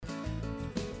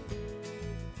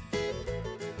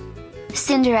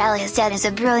Cinderella is Dead is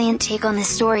a brilliant take on the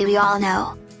story we all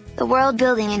know. The world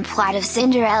building and plot of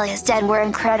Cinderella is Dead were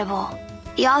incredible.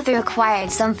 The author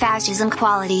acquired some fascism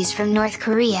qualities from North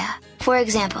Korea, for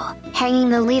example, hanging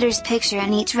the leader's picture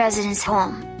in each residence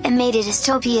home, and made a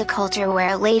dystopia culture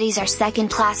where ladies are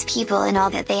second-class people and all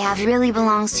that they have really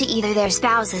belongs to either their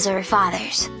spouses or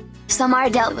fathers. Some are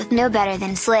dealt with no better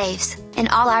than slaves, and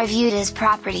all are viewed as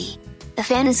property. The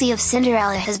fantasy of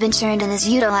Cinderella has been turned and is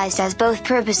utilized as both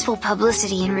purposeful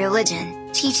publicity and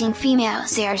religion, teaching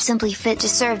females they are simply fit to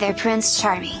serve their Prince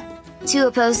Charming. To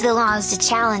oppose the law is to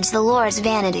challenge the Lord's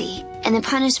vanity, and the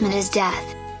punishment is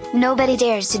death. Nobody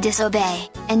dares to disobey,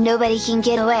 and nobody can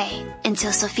get away,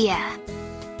 until Sophia.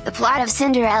 The plot of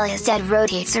Cinderella is Dead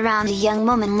rotates around a young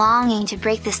woman longing to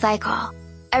break the cycle.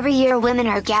 Every year women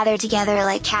are gathered together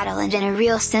like cattle and in a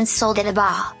real sense sold at a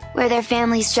ball, where their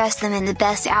families dress them in the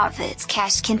best outfits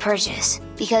cash can purchase,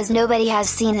 because nobody has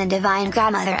seen the divine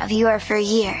godmother of yore for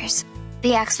years.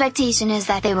 The expectation is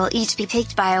that they will each be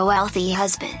picked by a wealthy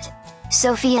husband.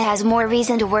 Sophia has more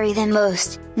reason to worry than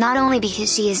most, not only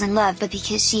because she is in love but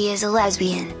because she is a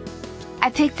lesbian. I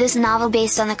picked this novel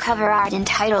based on the cover art and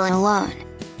title alone.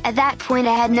 At that point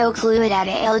I had no clue it had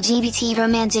a LGBT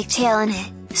romantic tale in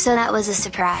it, so that was a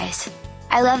surprise.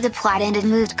 I loved the plot and it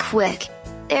moved quick.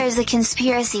 There is a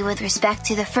conspiracy with respect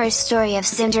to the first story of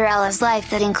Cinderella's life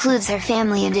that includes her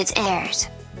family and its heirs,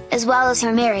 as well as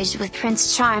her marriage with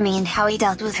Prince Charming and how he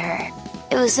dealt with her.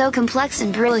 It was so complex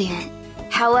and brilliant.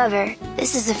 However,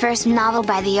 this is the first novel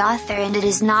by the author and it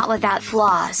is not without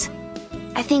flaws.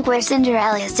 I think where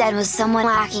Cinderella is Dead was somewhat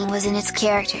lacking was in its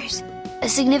characters. A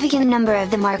significant number of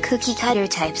them are cookie-cutter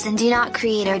types and do not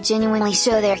create or genuinely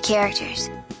show their characters.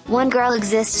 One girl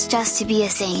exists just to be a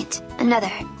saint,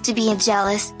 another, to be a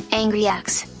jealous, angry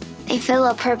ex. They fill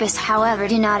a purpose however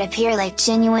do not appear like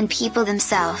genuine people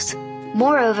themselves.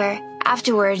 Moreover,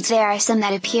 afterwards there are some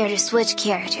that appear to switch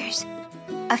characters.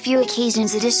 A few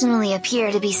occasions additionally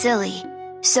appear to be silly.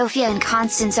 Sophia and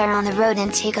Constance are on the road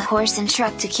and take a horse and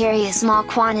truck to carry a small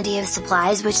quantity of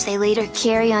supplies which they later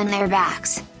carry on their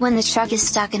backs, when the truck is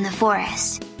stuck in the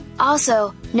forest.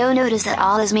 Also, no notice at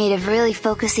all is made of really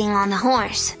focusing on the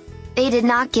horse. They did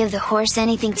not give the horse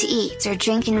anything to eat or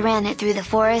drink and ran it through the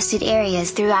forested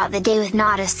areas throughout the day with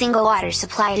not a single water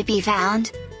supply to be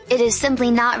found. It is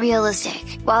simply not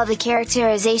realistic. While the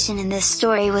characterization in this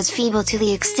story was feeble to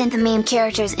the extent the main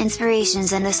character's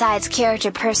inspirations and the side's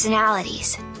character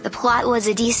personalities, the plot was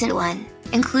a decent one,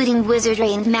 including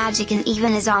wizardry and magic and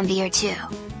even a zombie or two.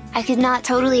 I could not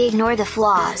totally ignore the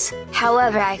flaws,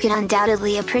 however I could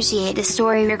undoubtedly appreciate the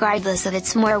story regardless of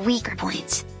its more weaker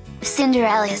points.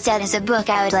 Cinderella is Dead is a book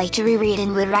I would like to reread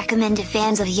and would recommend to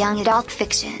fans of young adult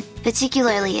fiction,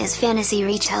 particularly as fantasy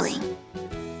retelling.